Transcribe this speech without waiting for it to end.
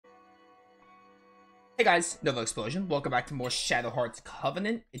Hey guys, Novaexplosion. Welcome back to more Shadow Hearts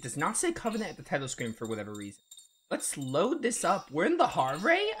Covenant. It does not say Covenant at the title screen for whatever reason. Let's load this up. We're in the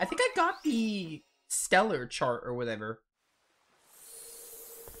Havre. I think I got the Stellar chart or whatever.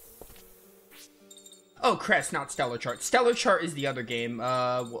 Oh, Crest, not Stellar chart. Stellar chart is the other game.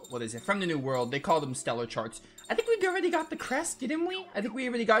 What is it? From the New World. They call them Stellar charts. I think we already got the Crest, didn't we? I think we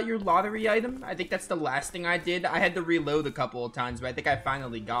already got your lottery item. I think that's the last thing I did. I had to reload a couple of times, but I think I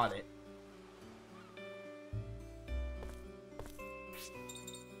finally got it.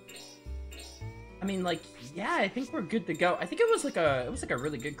 I mean, like, yeah, I think we're good to go. I think it was like a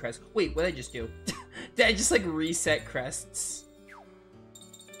really good crest. Wait, what did I just do? Did I just like reset crests?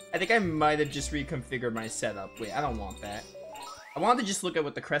 I think I might have just reconfigured my setup. Wait, I don't want that. I wanted to just look at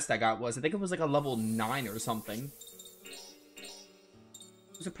what the crest I got was. I think it was like a level 9 or something. It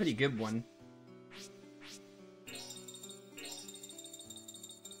was a pretty good one.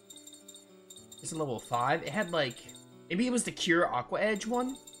 It's a level 5. It had like, maybe it was the Cure Aqua Edge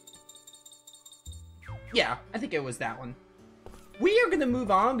one. Yeah, I think it was that one. We are gonna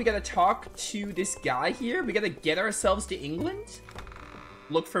move on. We gotta talk to this guy here. We gotta get ourselves to England.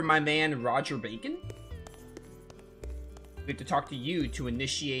 Look for my man, Roger Bacon. We have to talk to you to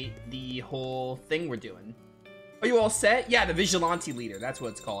initiate the whole thing we're doing. Are you all set? Yeah, the Vigilante Leader. That's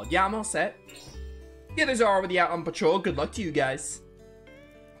what it's called. Yeah, I'm all set. The others are already out on patrol. Good luck to you guys.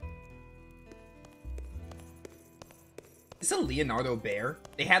 Is a Leonardo bear?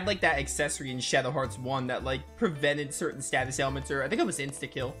 They had like that accessory in Shadow Hearts 1 that like prevented certain status ailments, or I think it was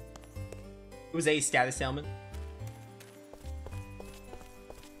insta-kill. It was a status ailment.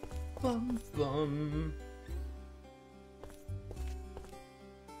 Bum, bum.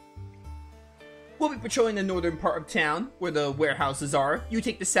 We'll be patrolling the northern part of town, where the warehouses are. You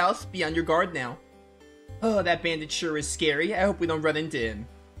take the south, be on your guard now. Oh, that bandit sure is scary. I hope we don't run into him.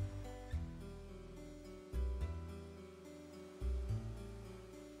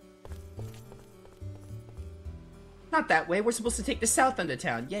 Not that way. We're supposed to take the south end of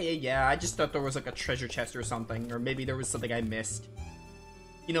town. Yeah. I just thought there was like a treasure chest or something. Or maybe there was something I missed.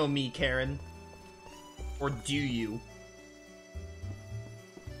 You know me, Karen. Or do you?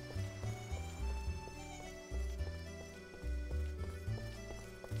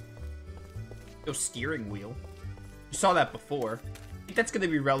 Yo, steering wheel. You saw that before. I think that's gonna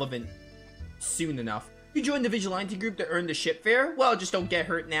be relevant soon enough. You joined the Vigilante group to earn the ship fare? Well, just don't get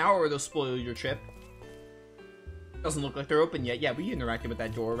hurt now or they'll spoil your trip. Doesn't look like they're open yet. Yeah, we interacted with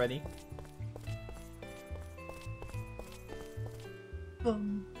that door already.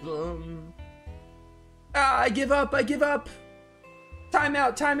 Bum, bum. Ah, I give up, I give up. Time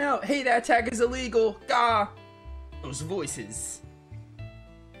out, time out. Hey, that attack is illegal. Gah. Those voices.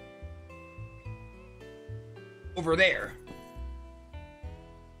 Over there.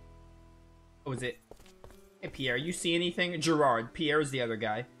 What was it? Hey, Pierre, you see anything? Gerard, Pierre is the other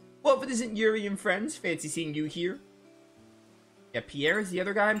guy. Well, if it isn't Yuri and friends, fancy seeing you here. Yeah, Pierre is the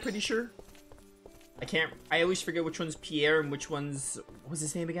other guy, I'm pretty sure. I always forget which one's Pierre and which one's, what was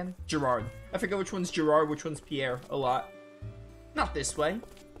his name again? Gerard. I forget which one's Gerard, which one's Pierre, a lot. Not this way.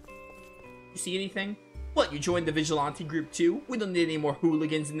 You see anything? What, you joined the Vigilante group too? We don't need any more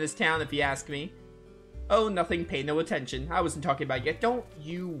hooligans in this town, if you ask me. Oh, nothing, pay no attention. I wasn't talking about yet. Don't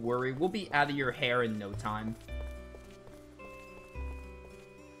you worry, we'll be out of your hair in no time.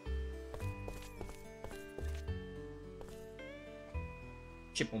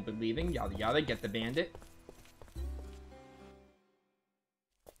 Chip won't be leaving, yada yada, get the bandit.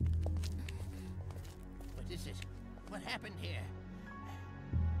 What is it? What happened here?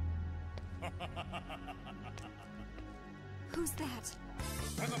 Who's that?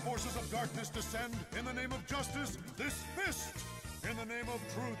 When the forces of darkness descend, in the name of justice, this fist! In the name of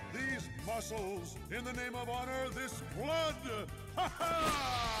truth, these muscles! In the name of honor, this blood! Ha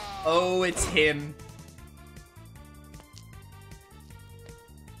ha! Oh, it's him.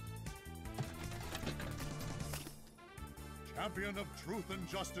 Champion of truth and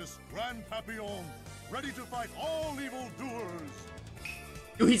justice, Grand Papillon, ready to fight all evil doers!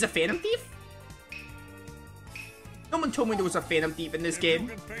 Oh, he's a Phantom Thief? No one told me there was a Phantom Thief in this game.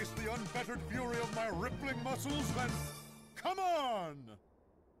 If you can face the unfettered fury of my rippling muscles, then come on!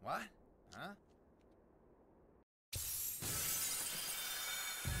 What? Huh?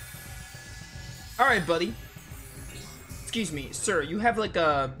 Alright, buddy. Excuse me, sir, you have like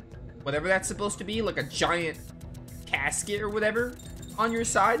a, whatever that's supposed to be, like a giant casket or whatever on your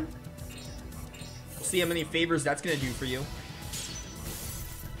side. We'll see how many favors that's gonna do for you.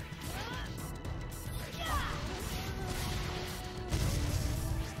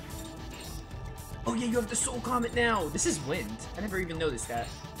 Oh yeah, you have the Soul Comet now. This is wind. I never even noticed that.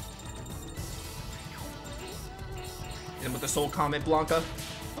 And with the soul comment, Blanca.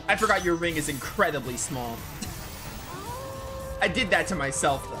 I forgot your ring is incredibly small. I did that to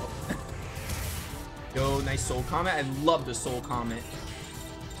myself, though. Yo, nice soul comment. I love the soul comment.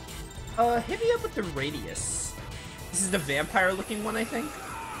 Hit me up with the radius. This is the vampire-looking one, I think.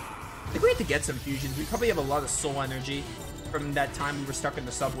 I think we have to get some fusions. We probably have a lot of soul energy from that time we were stuck in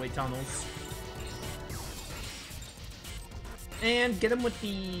the subway tunnels. And get him with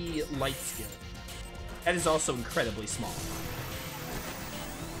the light skill. That is also incredibly small.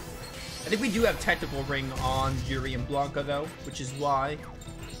 I think we do have technical ring on Yuri and Blanca, though, which is why.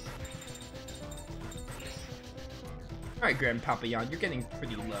 Alright, Grand Papillon, you're getting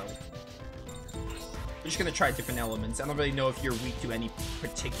pretty low. We're just gonna try different elements. I don't really know if you're weak to any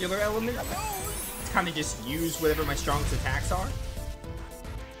particular element. It's kind of just use whatever my strongest attacks are.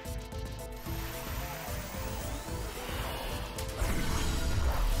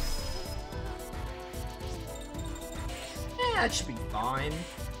 That should be fine.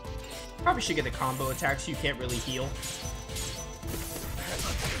 Probably should get a combo attack so you can't really heal.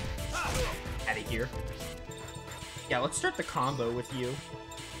 Out of here. Yeah, let's start the combo with you.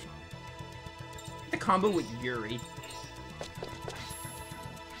 The combo with Yuri.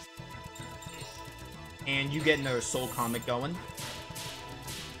 And you get another soul comic going.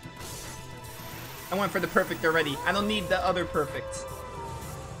 I went for the perfect already. I don't need the other perfect.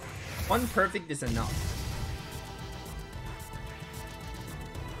 One perfect is enough.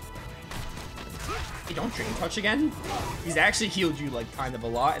 Hey, don't Drain Touch again. He's actually healed you like kind of a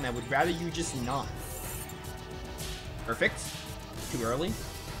lot, and I would rather you just not. Perfect. Too early.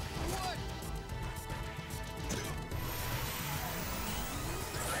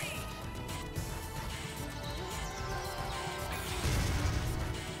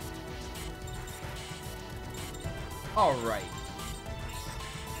 Alright.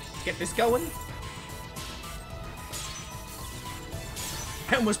 Let's get this going.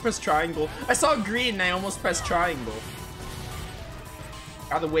 I almost pressed triangle. I saw green and I almost pressed triangle.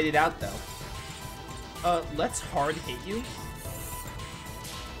 Gotta wait it out though. Let's hard hit you.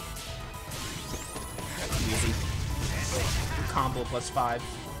 Easy. Combo +5.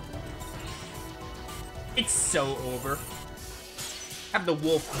 It's so over. Have the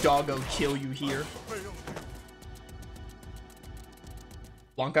wolf doggo kill you here.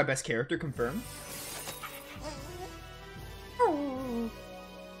 Blanca best character confirmed.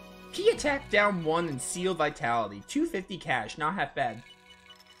 Key attack down 1 and seal vitality. 250 cash, not half bad.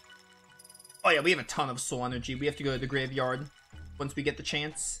 Oh yeah, we have a ton of soul energy. We have to go to the graveyard once we get the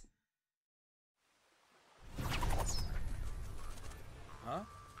chance. Huh?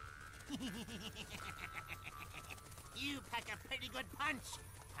 You pack a pretty good punch.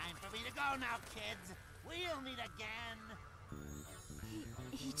 Time for me to go now, kids. We'll meet again.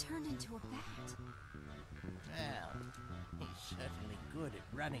 He turned into a bat. Well, he's certainly good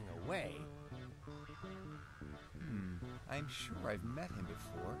at running away. I'm sure I've met him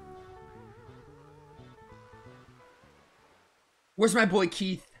before. Where's my boy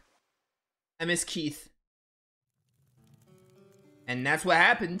Keith? I miss Keith. And that's what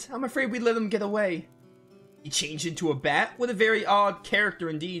happened. I'm afraid we let him get away. He changed into a bat? What a very odd character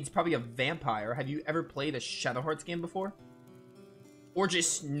indeed. He's probably a vampire. Have you ever played a Shadow Hearts game before? Or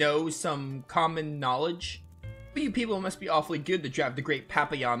just know some common knowledge? But you people must be awfully good to drive the great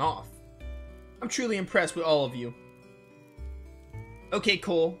Papillon off. I'm truly impressed with all of you. Okay,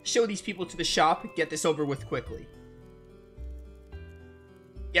 Cole. Show these people to the shop. Get this over with quickly.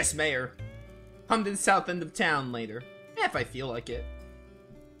 Yes, Mayor. Come to the south end of town later. If I feel like it.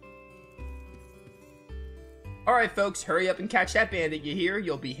 Alright, folks. Hurry up and catch that bandit, you hear?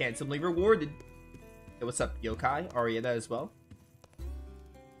 You'll be handsomely rewarded. Hey, what's up, Yokai? Arietta as well.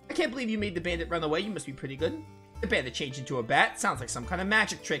 I can't believe you made the bandit run away. You must be pretty good. The bandit changed into a bat. Sounds like some kind of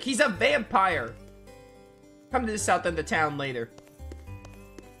magic trick. He's a vampire! Come to the south end of town later.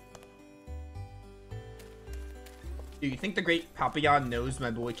 Do you think the great Papillon knows my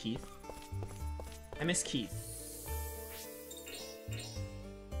boy Keith? I miss Keith.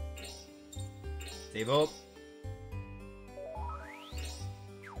 Save up.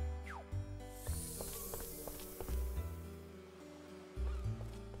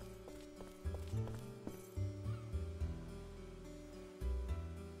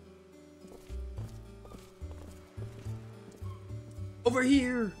 Over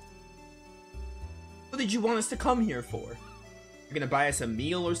here! What did you want us to come here for? You're gonna buy us a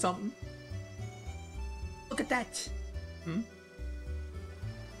meal or something? Look at that!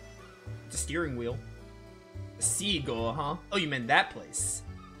 It's a steering wheel. A seagull, huh? Oh, you meant that place.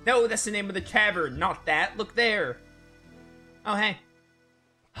 No, that's the name of the tavern, not that. Look there. Oh, hey.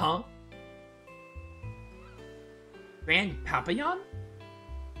 Huh? Grand Papillon?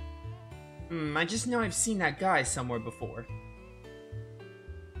 I just know I've seen that guy somewhere before.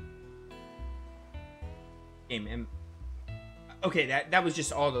 Hey, man. Okay, that was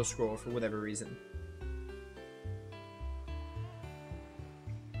just auto-scroll for whatever reason.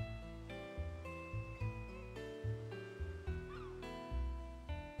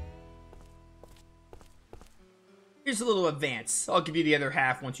 Here's a little advance. I'll give you the other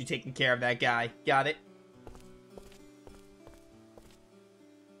half once you've taken care of that guy. Got it?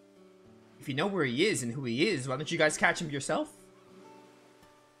 If you know where he is and who he is, why don't you guys catch him yourself?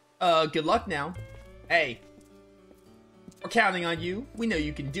 Good luck now. Hey. We're counting on you. We know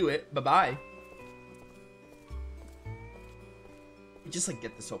you can do it. Bye-bye. Just, like,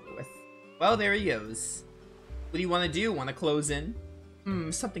 get this over with. Well, there he goes. What do you want to do? Want to close in?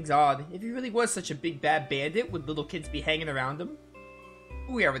 Something's odd. If he really was such a big bad bandit, would little kids be hanging around him?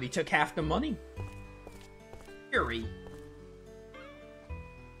 We already took half the money. Fury.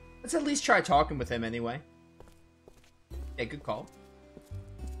 Let's at least try talking with him anyway. Yeah, good call.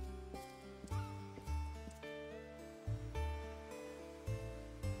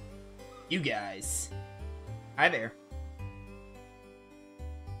 You guys. Hi there.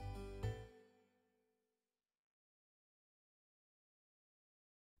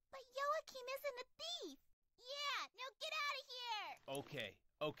 But Joachim isn't a thief. Yeah, now get out of here.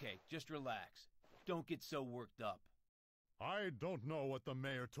 Okay, just relax. Don't get so worked up. I don't know what the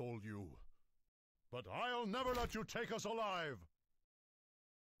mayor told you, but I'll never let you take us alive.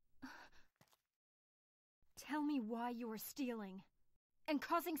 Tell me why you were stealing and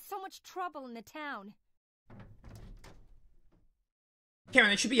causing so much trouble in the town.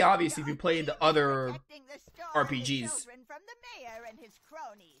 Karen, it should be obvious if you played the other Protecting the store and the RPGs. children from the mayor and his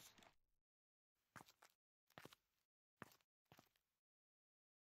cronies.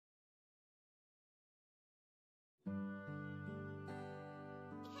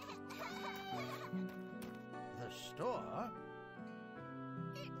 The store?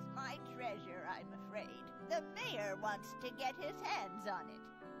 It's my treasure, I'm afraid. The mayor wants to get his hands on it.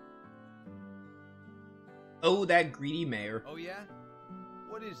 Oh, that greedy mayor. Oh yeah?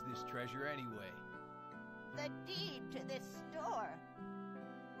 What is this treasure anyway? The deed to this store.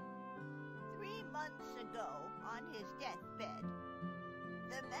 3 months ago, on his deathbed,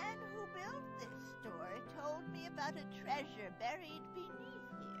 the man who built this store told me about a treasure buried beneath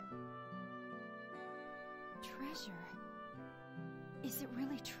here. Treasure? Is it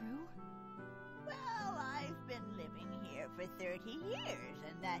really true? Well, I've been living here for 30 years,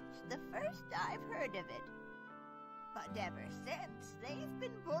 and that's the first I've heard of it. But ever since, they've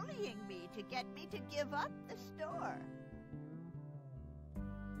been bullying me to get me to give up the store.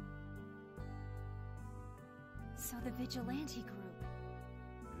 So the vigilante group.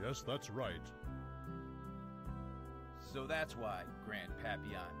 Yes, that's right. So that's why, Grand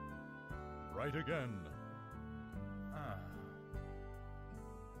Papillon. Right again.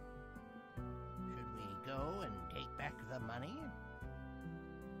 Should we go and take back the money?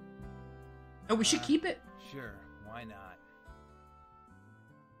 No, we should keep it. Sure, why not?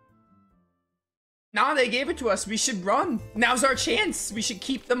 Nah, they gave it to us. We should run. Now's our chance. We should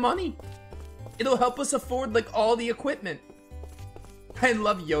keep the money. It'll help us afford, like, all the equipment. I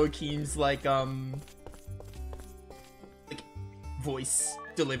love Joachim's, like, voice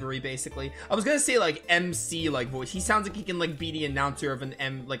delivery, basically. I was gonna say, like, MC, like, voice. He sounds like he can, like, be the announcer of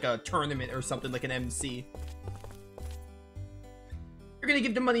like, a tournament or something, like an MC. You're gonna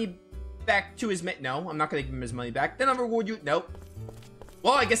give the money back to his No, I'm not gonna give him his money back. Then I'll reward you. Nope.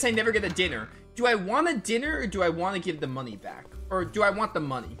 Well, I guess I never get a dinner. Do I want a dinner or do I want to give the money back? Or do I want the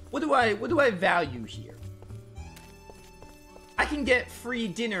money? What do I value here? I can get free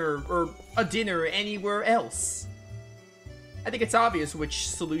dinner or a dinner anywhere else. I think it's obvious which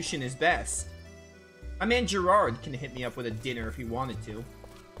solution is best. My man Gerard can hit me up with a dinner if he wanted to.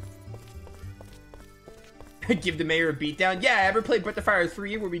 Give the mayor a beatdown? Yeah, ever played Breath of Fire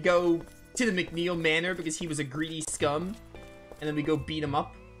 3 where we go to the McNeil Manor because he was a greedy scum? And then we go beat him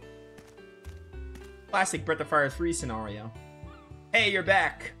up? Classic Breath of Fire 3 scenario. Hey, you're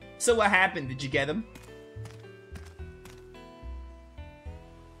back. So what happened? Did you get him?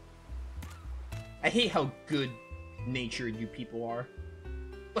 I hate how good-natured you people are.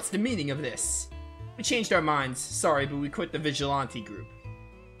 What's the meaning of this? We changed our minds. Sorry, but we quit the vigilante group.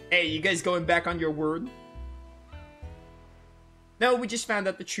 Hey, you guys going back on your word? No, we just found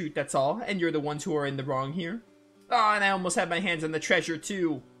out the truth, that's all. And you're the ones who are in the wrong here. Ah, and I almost had my hands on the treasure,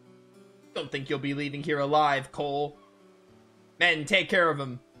 too. Don't think you'll be leaving here alive, Cole. Men, take care of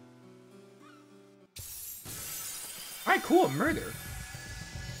him. Alright, cool, murder.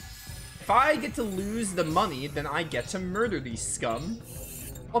 If I get to lose the money, then I get to murder these scum.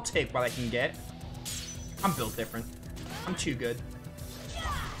 I'll take what I can get. I'm built different. I'm too good.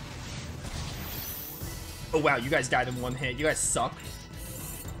 Oh wow, you guys died in one hit. You guys suck.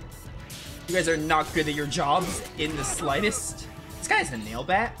 You guys are not good at your jobs in the slightest. This guy has a nail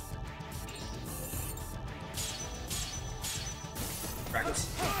bat. Correct.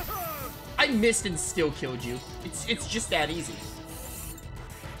 I missed and still killed you. It's just that easy.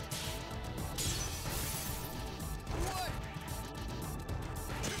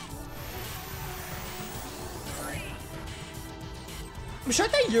 I'm sure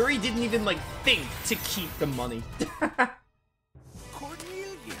that Yuri didn't even, like, think to keep the money.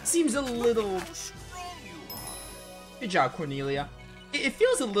 Seems a little... Good job, Cornelia. It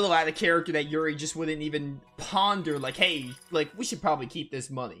feels a little out of character that Yuri just wouldn't even ponder, like, hey, like, we should probably keep this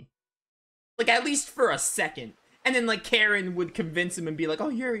money. Like, at least for a second. And then, like, Karen would convince him and be like, oh,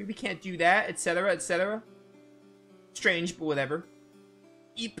 Yuri, we can't do that, etc., etc. Strange, but whatever.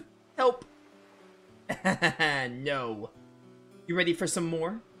 Eep. Help. No. You ready for some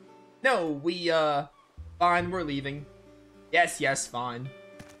more? No, fine, we're leaving. Yes, fine.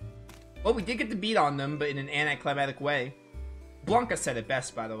 Well, we did get the beat on them, but in an anticlimactic way. Blanca said it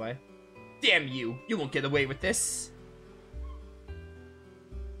best, by the way. Damn you, you won't get away with this.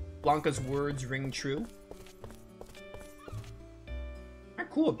 Blanca's words ring true. Alright,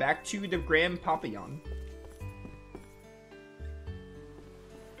 cool, back to the Grand Papillon.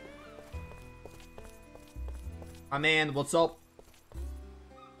 My man, what's up?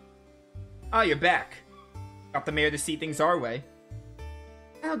 Ah, you're back. Got the mayor to see things our way.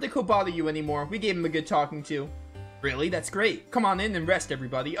 I don't think he'll bother you anymore. We gave him a good talking to. Really? That's great. Come on in and rest,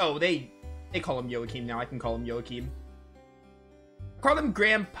 everybody. Oh, they call him Joachim now. I can call him Joachim. I called him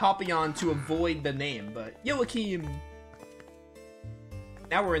Grand Papillon to avoid the name, but Joachim.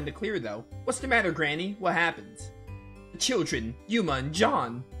 Now we're in the clear, though. What's the matter, Granny? What happened? The children, Yuma and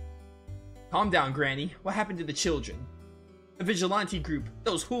John. Calm down, Granny. What happened to the children? The vigilante group,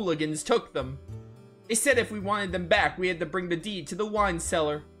 those hooligans, took them. They said if we wanted them back, we had to bring the deed to the wine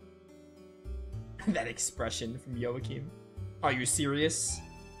cellar. That expression from Joachim. Are you serious?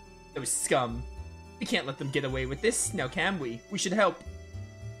 Those scum. We can't let them get away with this, now can we? We should help.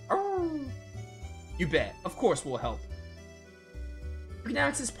 Oh. You bet. Of course we'll help. You can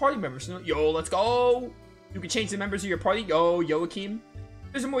access party members. Yo, let's go. You can change the members of your party. Yo, Joachim.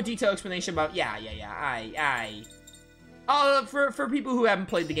 There's a more detailed explanation about... Yeah. For people who haven't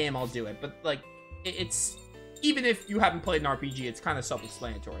played the game, I'll do it. But, like, it's... Even if you haven't played an RPG, it's kind of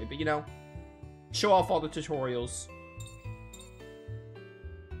self-explanatory. But, you know, show off all the tutorials.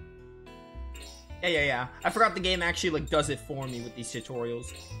 Yeah. I forgot the game actually, like, does it for me with these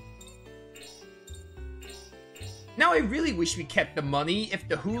tutorials. Now I really wish we kept the money if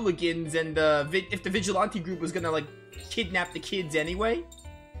the hooligans and if the vigilante group was gonna, like, kidnap the kids anyway.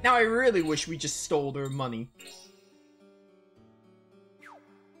 Now I really wish we just stole their money.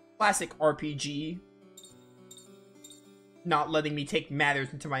 Classic RPG. Not letting me take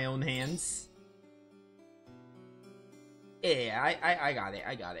matters into my own hands. Yeah, I got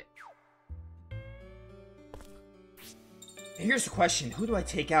it. Here's the question. Who do I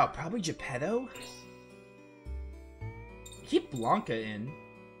take out? Probably Geppetto? Keep Blanca in.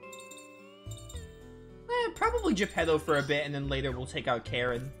 Probably Geppetto for a bit, and then later we'll take out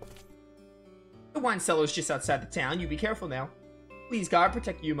Karen. The wine cellar's just outside the town. You be careful now. Please, God,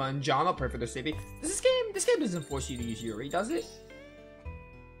 protect Yuma and John. I'll pray for their safety. This game doesn't force you to use Yuri, does it?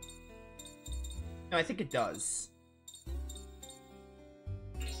 No, I think it does.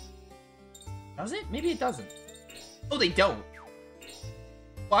 Does it? Maybe it doesn't. Oh, they don't.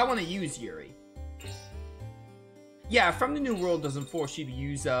 Well, I want to use Yuri. Yeah, From the New World doesn't force you to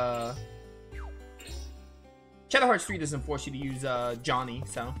use, Shadow Hearts 3 doesn't force you to use, Johnny,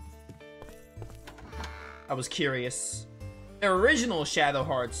 so... I was curious. The original Shadow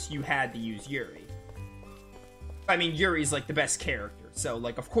Hearts, you had to use Yuri. I mean, Yuri's, like, the best character, so,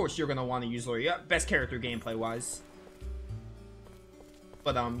 like, of course you're gonna want to use Yuri. Best character gameplay-wise.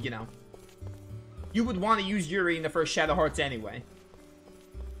 But, you know. You would want to use Yuri in the first Shadow Hearts anyway.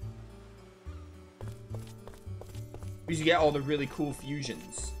 Because you get all the really cool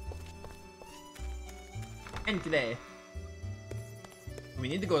fusions. And today. We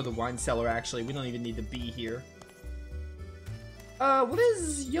need to go to the wine cellar, actually. We don't even need to be here. What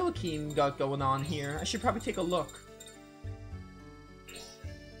has Joachim got going on here? I should probably take a look.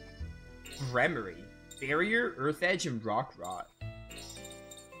 Remery. Barrier, Earth Edge, and Rock Rot.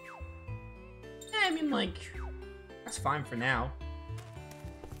 I mean, like, that's fine for now.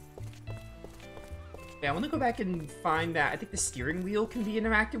 Yeah, I want to go back and find that. I think the steering wheel can be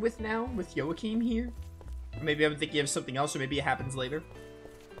interacted with now with Joachim here. Or maybe I'm thinking of something else, or maybe it happens later.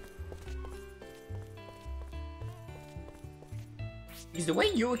 Because the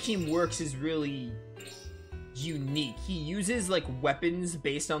way Joachim works is really unique. He uses like weapons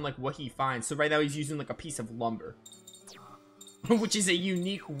based on like what he finds. So right now he's using like a piece of lumber. Which is a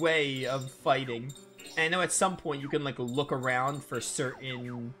unique way of fighting. And I know at some point you can like look around for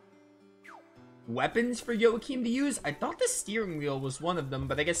certain weapons for Joachim to use. I thought the steering wheel was one of them,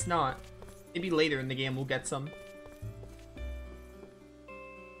 but I guess not. Maybe later in the game we'll get some.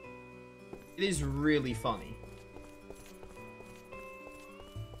 It is really funny.